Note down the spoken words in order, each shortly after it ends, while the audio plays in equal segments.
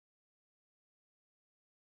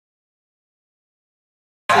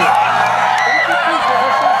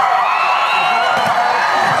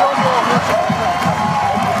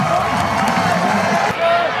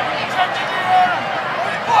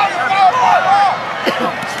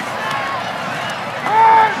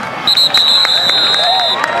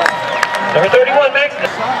Number 31, Max.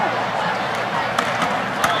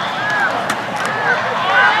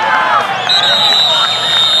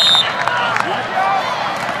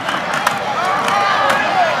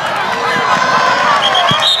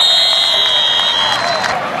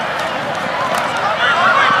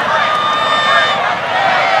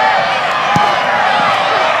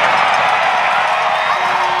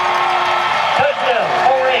 Touchdown,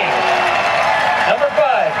 Colerain. Number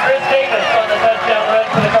 5, Chris Davis on the touchdown run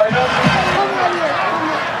for the Cardinals.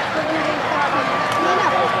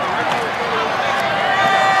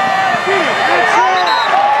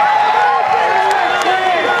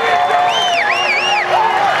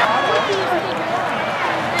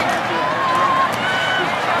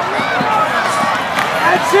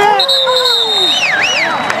 That's it!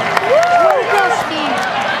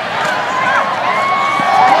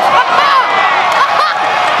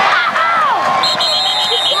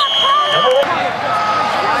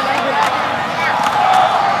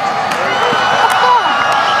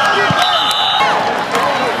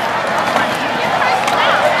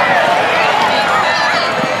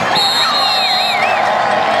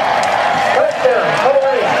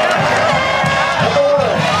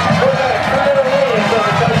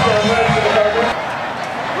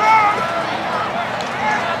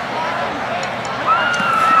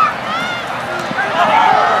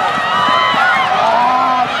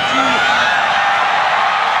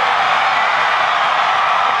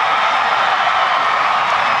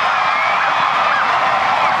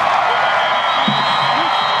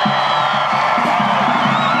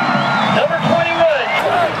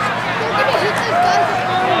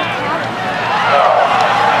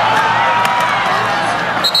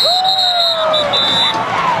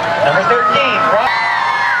 Number 13, Rob.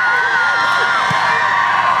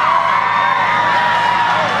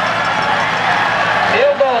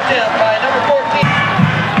 Field goal attempt by number 14.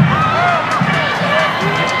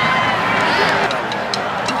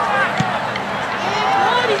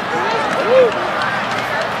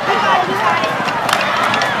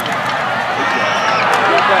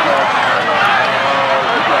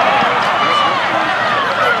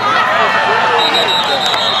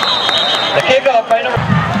 The kickoff by number.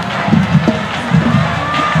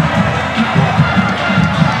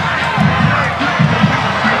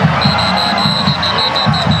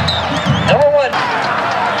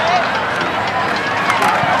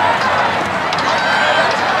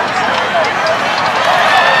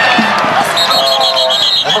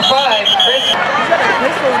 Number 5, Chris.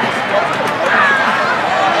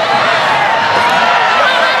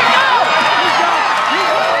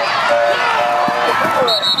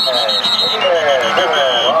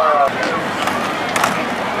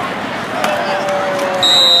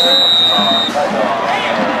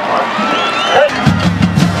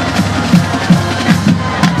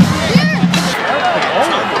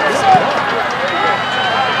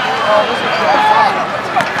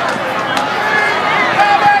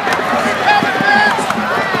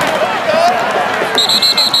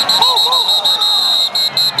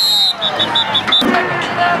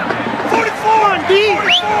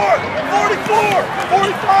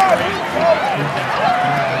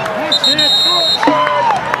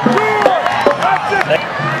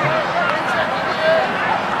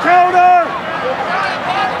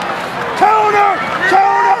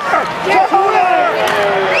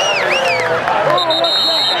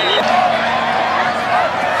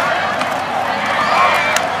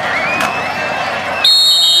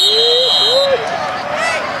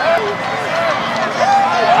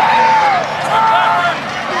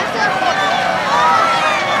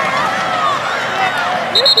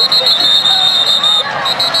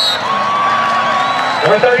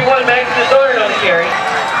 Number 31, Max Disorder on the carry.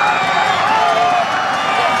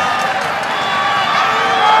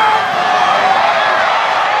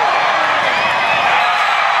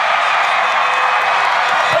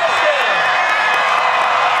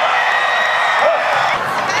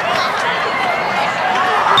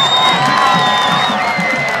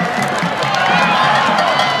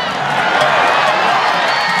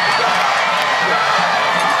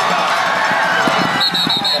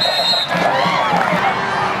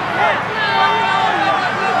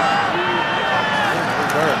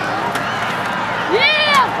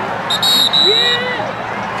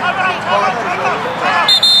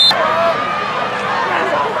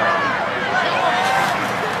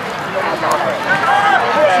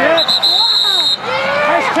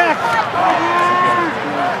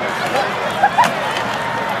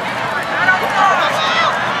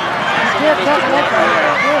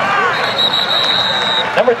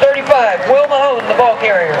 Number 35, Will Mahone, the ball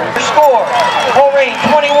carrier. Score, Colerain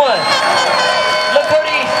 21,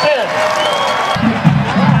 Lakota East 10.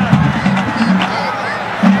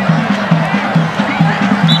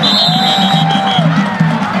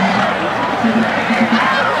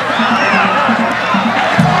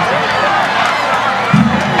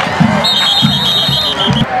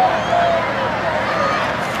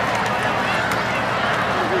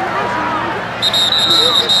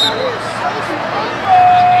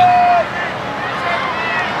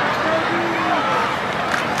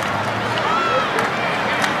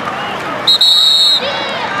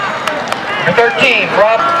 Number 13,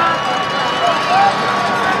 Rob.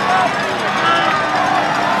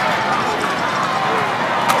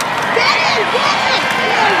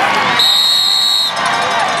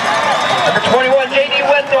 Number 21, J.D.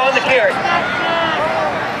 Wenthrop on the carry.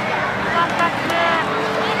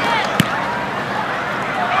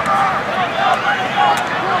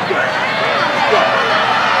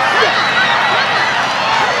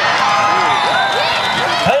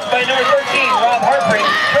 Hunt by number 13, Rob Harper.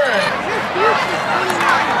 Turn.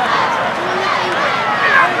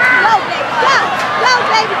 Go, baby, go! Go,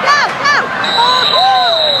 baby, go! Go!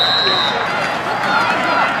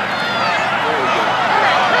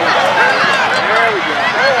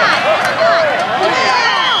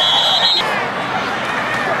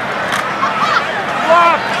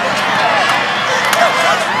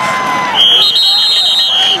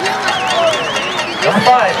 Number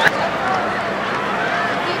 5.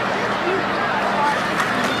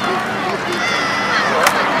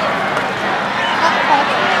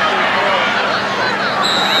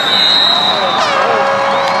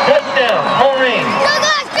 Touchdown, Colerain. Go,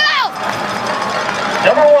 guys, go!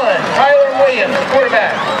 Number 1, Tyler Williams,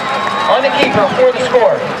 quarterback, on the keeper for the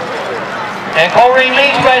score. And Colerain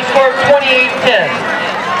leads by a score of 28-10.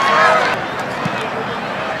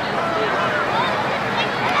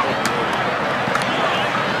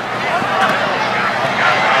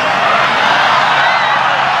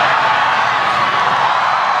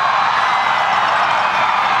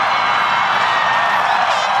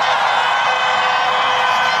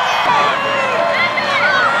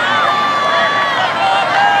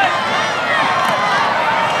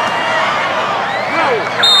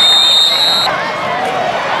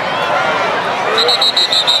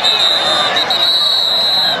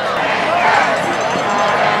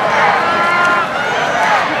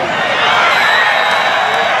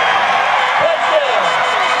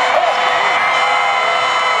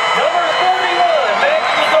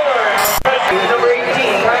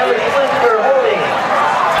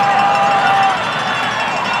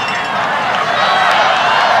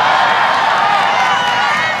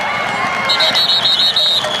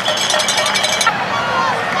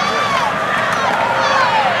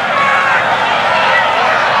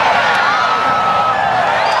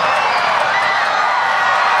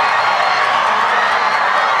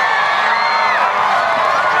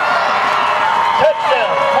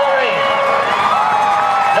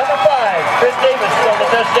 Chris Davis on the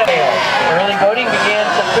touchdown. Early voting began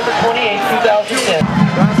September 28, 2000.